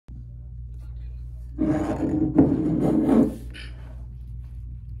Okay,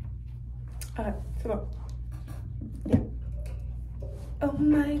 so go. Yeah. Oh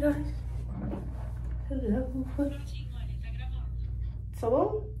my gosh. Hello.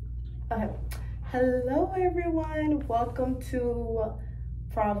 So, okay. Hello everyone. Welcome to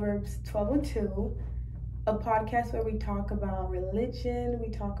Proverbs 1202, a podcast where we talk about religion, we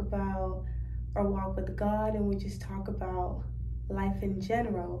talk about our walk with God, and we just talk about life in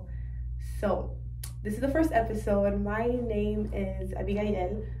general. So, this is the first episode. My name is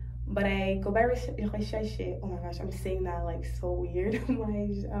Abigail, but I go by Recherche. Oh my gosh, I'm saying that like so weird.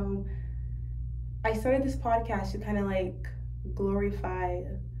 I started this podcast to kind of like glorify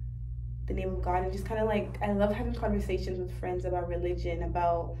the name of God and just kind of like, I love having conversations with friends about religion,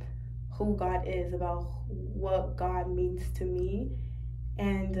 about who God is, about what God means to me.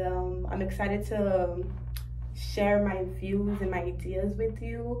 And I'm excited to share my views and my ideas with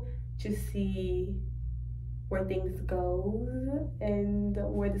you to see where things go and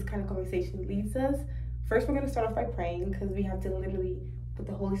where this kind of conversation leads us. First, we're going to start off by praying because we have to literally put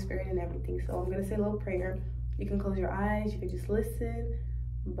the Holy Spirit in everything. So I'm going to say a little prayer. You can close your eyes, you can just listen,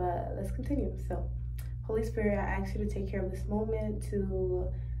 but let's continue. So, Holy Spirit, I ask you to take care of this moment, to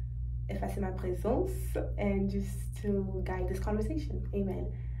effacer ma présence, and just to guide this conversation.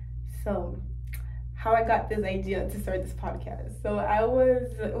 Amen. So, how I got this idea to start this podcast. So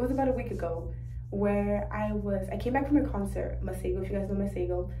it was about a week ago where I came back from a concert, Masego, if you guys know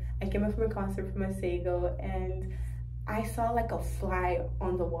Masego. I came back from a concert from Masego and I saw like a fly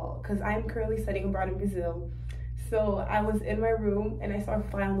on the wall because I'm currently studying abroad in Brazil. So I was in my room and I saw a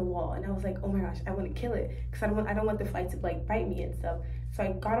fly on the wall and I was like, oh my gosh, I want to kill it because I don't want the fly to like bite me and stuff. So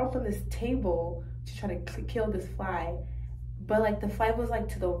I got up on this table to try to kill this fly, but like the fly was like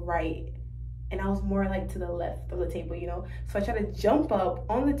to the right and I was more like to the left of the table, you know? So I tried to jump up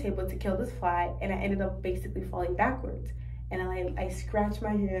on the table to kill this fly and I ended up basically falling backwards. And I scratched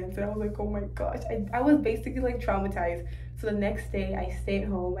my hands and I was like, oh my gosh. I was basically like traumatized. So the next day I stayed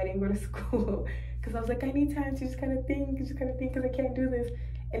home. I didn't go to school because I was like, I need time to just kind of think because I can't do this.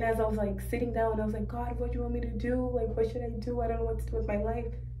 And as I was like sitting down, I was like, God, what do you want me to do? Like, what should I do? I don't know what to do with my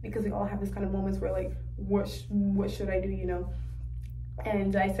life, because we all have this kind of moments where like, what should I do, you know?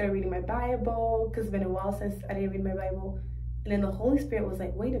 And I started reading my Bible because it's been a while since I didn't read my Bible. And then the Holy Spirit was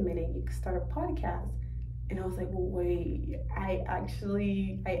like, wait a minute, you could start a podcast. And I was like, well, wait, I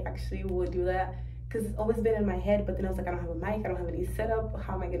actually will do that because it's always been in my head. But then I was like, I don't have a mic, I don't have any setup.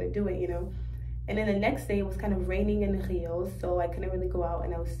 How am I gonna do it, you know? And then the next day it was kind of raining in Rio, so I couldn't really go out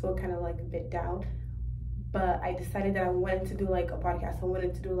and I was still kind of like a bit down. But I decided that I wanted to do like a podcast. I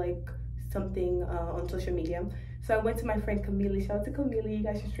wanted to do like something on social media. So I went to my friend Camille. Shout out to Camille. You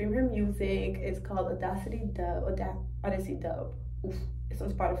guys should stream her music. It's called Odyssey Dub. Oof. It's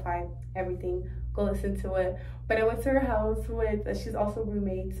on Spotify, everything. Go listen to it. But I went to her house with, she's also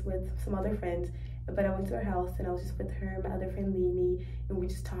roommates with some other friends. But I went to her house and I was just with her, my other friend Lini, and we're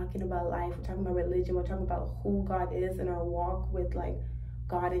just talking about life. We're talking about religion. We're talking about who God is and our walk with like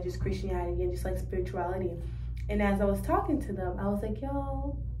God and just Christianity and just like spirituality. And as I was talking to them, I was like,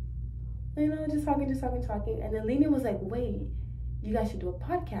 yo, you know, just talking. And then Lena was like, wait, you guys should do a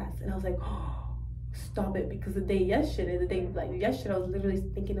podcast. And I was like, oh, stop it. Because the day yesterday, I was literally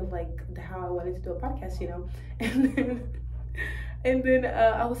thinking of like how I wanted to do a podcast, you know? And then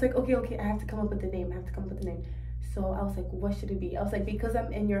I was like, okay, I have to come up with the name. So I was like, what should it be? I was like, because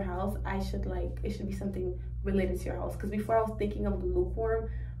I'm in your house, it should be something related to your house. Because before I was thinking of the lukewarm,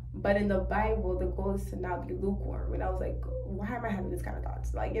 but in the Bible, the goal is to not be lukewarm. And I was like, why am I having this kind of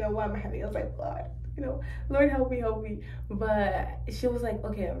thoughts? Like, you know, why am I having? I was like, God, you know, Lord, help me. But she was like,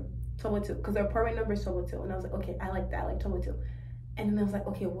 okay, 1202, because her apartment number is 1202. And I was like, okay, I like that, I like 1202. And then I was like,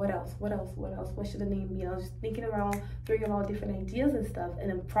 okay, what else? What should the name be? And I was just thinking around, throwing around different ideas and stuff. And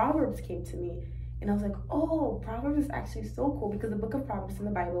then Proverbs came to me. And I was like, oh, Proverbs is actually so cool, because the book of Proverbs in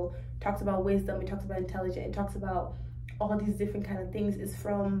the Bible talks about wisdom, it talks about intelligence, it talks about all these different kind of things. Is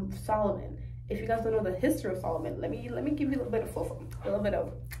from Solomon. If you guys don't know the history of Solomon, let me give you a little bit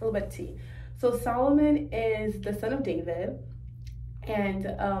of tea. So Solomon is the son of David, and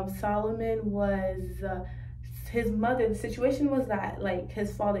Solomon was his mother. The situation was that like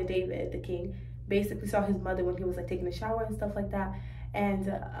his father David, the king, basically saw his mother when he was like taking a shower and stuff like that, and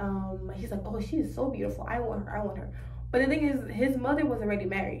he's like, oh, she is so beautiful, I want her. But the thing is, his mother was already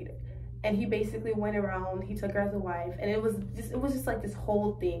married. And he basically went around, he took her as a wife, and it was just like this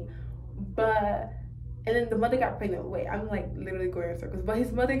whole thing. And then the mother got pregnant. Wait, I'm like literally going in circles. But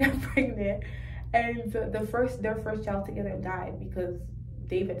his mother got pregnant, and their first child together died because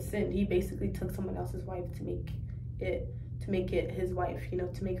David sinned. He basically took someone else's wife to make it to make it his wife,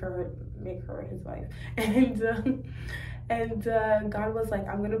 to make her his wife. And God was like,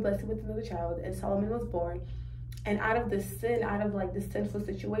 I'm going to bless you with another child. And Solomon was born. And out of this sinful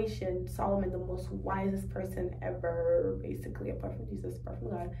situation, Solomon, the most wisest person ever, basically, apart from Jesus, apart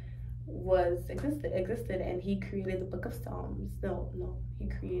from God, existed, and he created the book of Psalms. No, he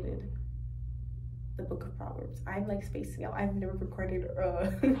created the book of Proverbs. I'm like spacing out. I've never recorded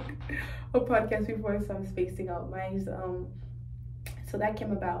a podcast before, so I'm spacing out. So that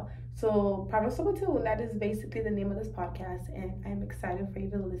came about. So Proverbs1202, that is basically the name of this podcast, and I'm excited for you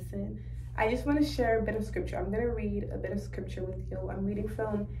to listen. I just want to share a bit of scripture. I'm going to read a bit of scripture with you. I'm reading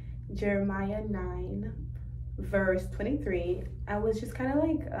from Jeremiah 9, verse 23. I was just kind of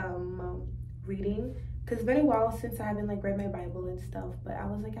like reading, because it's been a while since I haven't like read my Bible and stuff, but I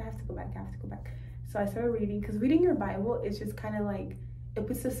was like, I have to go back. So I started reading, because reading your Bible is just kind of like, it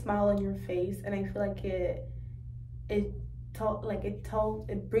puts a smile on your face, and I feel like it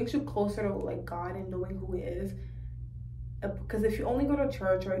brings you closer to like God and knowing who He is. Because if you only go to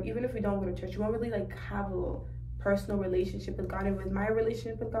church, or even if you don't go to church, you won't really like have a personal relationship with God. And with my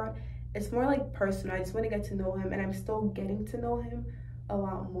relationship with God, it's more like personal. I just want to get to know Him, and I'm still getting to know Him a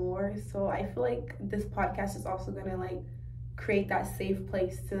lot more. So I feel like this podcast is also gonna like create that safe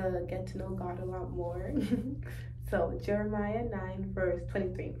place to get to know God a lot more. So Jeremiah 9, verse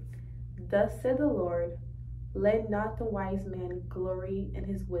 23. Thus said the Lord, let not the wise man glory in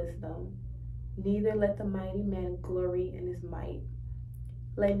his wisdom, neither let the mighty man glory in his might.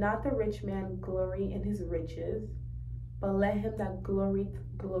 Let not the rich man glory in his riches, but let him that glorieth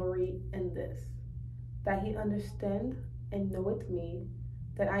glory in this, that he understand and knoweth me,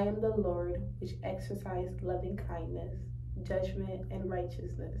 that I am the Lord, which exercise loving kindness, judgment, and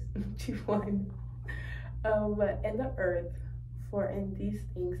righteousness. G1. In the earth, for in these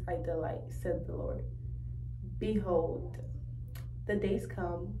things I delight, said the Lord. Behold, the days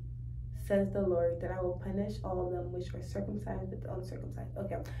come, says the Lord, that I will punish all of them which are circumcised with the uncircumcised.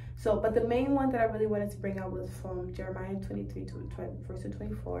 Okay, so, but the main one that I really wanted to bring out was from Jeremiah 23 to 20, verse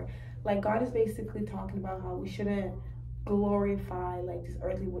 24. Like, God is basically talking about how we shouldn't glorify like these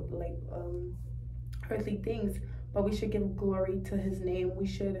earthly things, but we should give glory to His name. We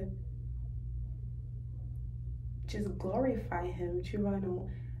should just glorify Him. Chirano.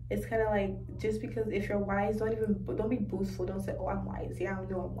 It's kind of like, just because if you're wise, don't be boastful. Don't say, oh, I'm wise. Yeah, I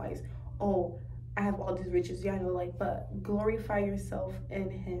know I'm wise. Oh, I have all these riches. Yeah, I know, like, but glorify yourself in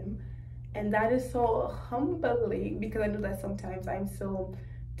Him. And that is so humbling, because I know that sometimes I'm so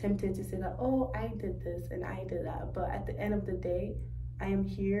tempted to say that, oh, I did this and I did that. But at the end of the day, I am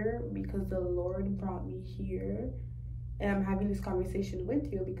here because the Lord brought me here. And I'm having this conversation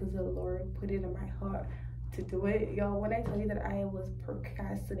with you because the Lord put it in my heart to do it. Yo, when I tell you that I was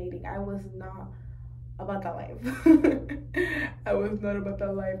procrastinating, I was not about that life. I was not about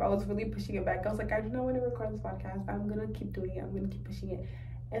that life. I was really pushing it back. I was like, I do not want to record this podcast. I'm gonna keep doing it. I'm gonna keep pushing it.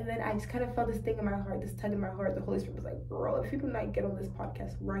 And then I just kind of felt this thing in my heart, this tug in my heart. The Holy Spirit was like, girl, if you do not get on this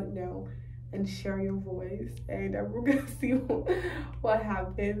podcast right now and share your voice, and we're gonna see what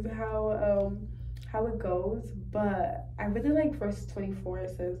happens, how it goes. But I really like verse 24.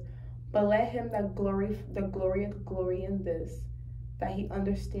 It says, but let him that glorieth glory in this, that he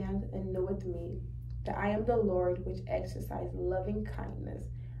understand and knoweth me, that I am the Lord which exercise loving kindness.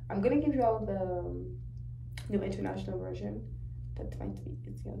 I'm going to give you all the New International Version. That might be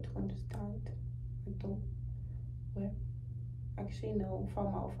easier to understand. Actually, no. From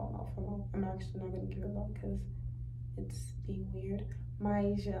out. I'm actually not going to give it all because it's being weird.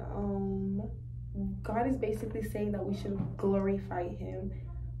 God is basically saying that we should glorify Him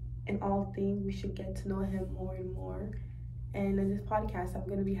in all things. We should get to know Him more and more. And in this podcast, I'm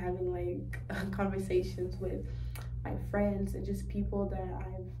going to be having like conversations with my friends and just people that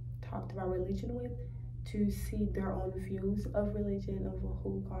I've talked about religion with, to see their own views of religion, of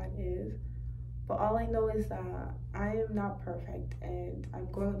who God is. But all I know is that I am not perfect, and I'm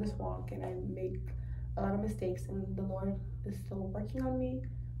going on this walk, and I make a lot of mistakes, and the Lord is still working on me.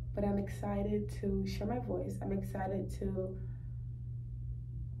 But I'm excited to share my voice. I'm excited to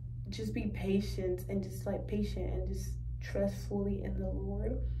just be patient and just trust fully in the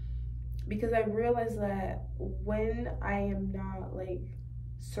Lord, because I realize that when I am not like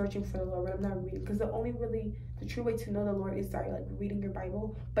searching for the Lord, when I'm not reading, because the true way to know the Lord is by like reading your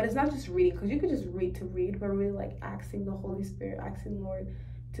Bible. But it's not just reading, because you could just read to read, but really like asking the Holy Spirit, asking the Lord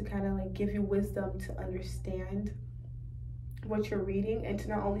to kind of like give you wisdom to understand what you're reading, and to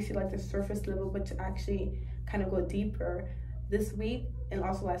not only see like the surface level, but to actually kind of go deeper. This week and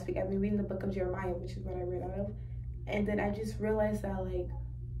also last week, I've been reading the book of Jeremiah, which is what I read out of. And then I just realized that like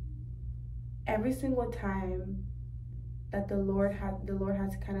every single time that the Lord has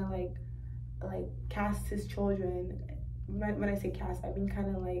to kind of like cast his children. When I say cast, I mean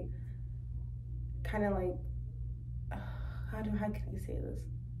kind of like how can I say this?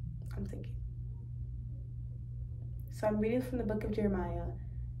 I'm thinking. So I'm reading from the book of Jeremiah,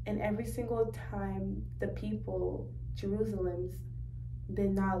 and every single time the people, Jerusalem's,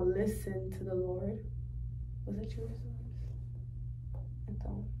 did not listen to the Lord. Was it Jerusalem's? I'm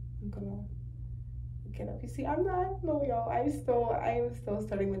gonna get up. You see, I'm not, no, y'all. I am still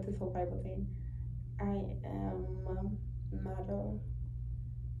starting with this whole Bible thing. I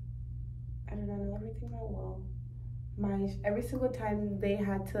do not know everything that well. Every single time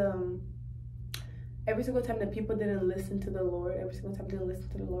the people didn't listen to the Lord,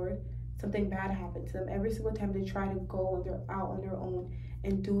 something bad happened to them. Every single time they try to go out on their own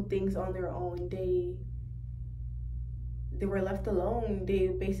and do things on their own, they were left alone. They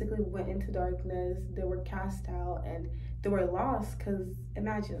basically went into darkness. They were cast out and they were lost. Because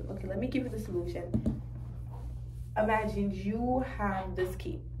imagine, okay, let me give you the solution. Imagine you have this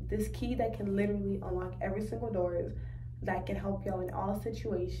key that can literally unlock every single door, that can help you out in all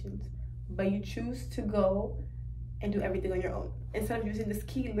situations, but you choose to go and do everything on your own. Instead of using this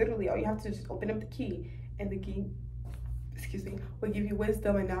key, literally all you have to do is just open up the key, and the key, will give you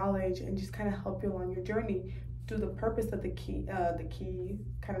wisdom and knowledge and just kind of help you along your journey. Do the purpose that the key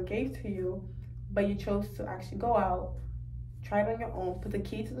kind of gave to you, but you chose to actually go out, try it on your own, put the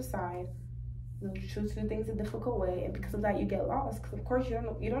key to the side, you choose to do things a difficult way, and because of that you get lost. Because of course you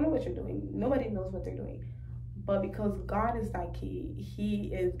don't know what you're doing. Nobody knows what they're doing, but because God is that key,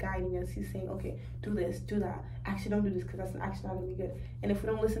 he is guiding us. He's saying, okay, do this, do that. Actually, don't do this because that's actually not gonna be good. And if we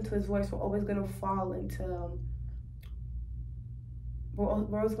don't listen to his voice, we're always gonna fall into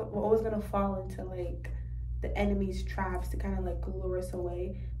like the enemy's traps to kind of like lure us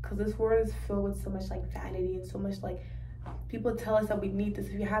away. Because this world is filled with so much like vanity and so much like people tell us that we need this.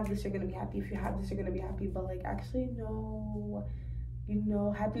 If you have this, you're gonna be happy. If you have this, you're gonna be happy. But like, actually, no.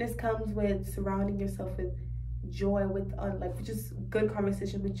 Happiness comes with surrounding yourself with joy, with just good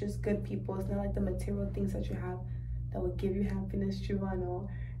conversation, with just good people. It's not like the material things that you have that will give you happiness, Giovanna.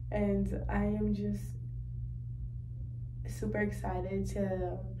 And I am just super excited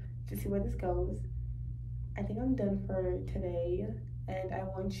to see where this goes. I think I'm done for today, and I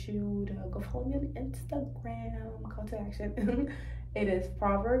want you to go follow me on Instagram. Call to action. It is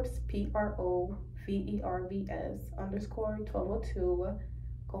Proverbs, Proverbs _1202.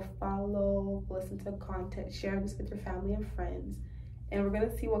 Go follow, listen to the content, share this with your family and friends, and we're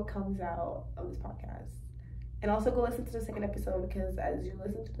gonna see what comes out of this podcast. And also go listen to the second episode, because as you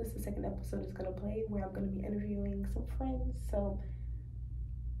listen to this, the second episode is gonna play where I'm gonna be interviewing some friends. So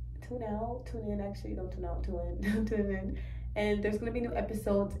tune in. And there's gonna be new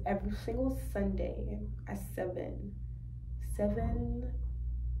episodes every single Sunday at 7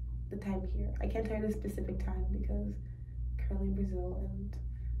 the time here. I can't tell you the specific time because currently in Brazil, and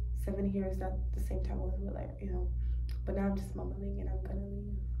 7 here is not the same time as we're like, but now I'm just mumbling and I'm gonna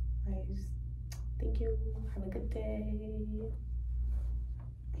leave. I just thank you, have a good day.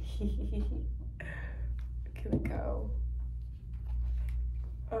 Okay, we go.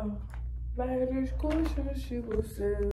 Oh, várias coisas que você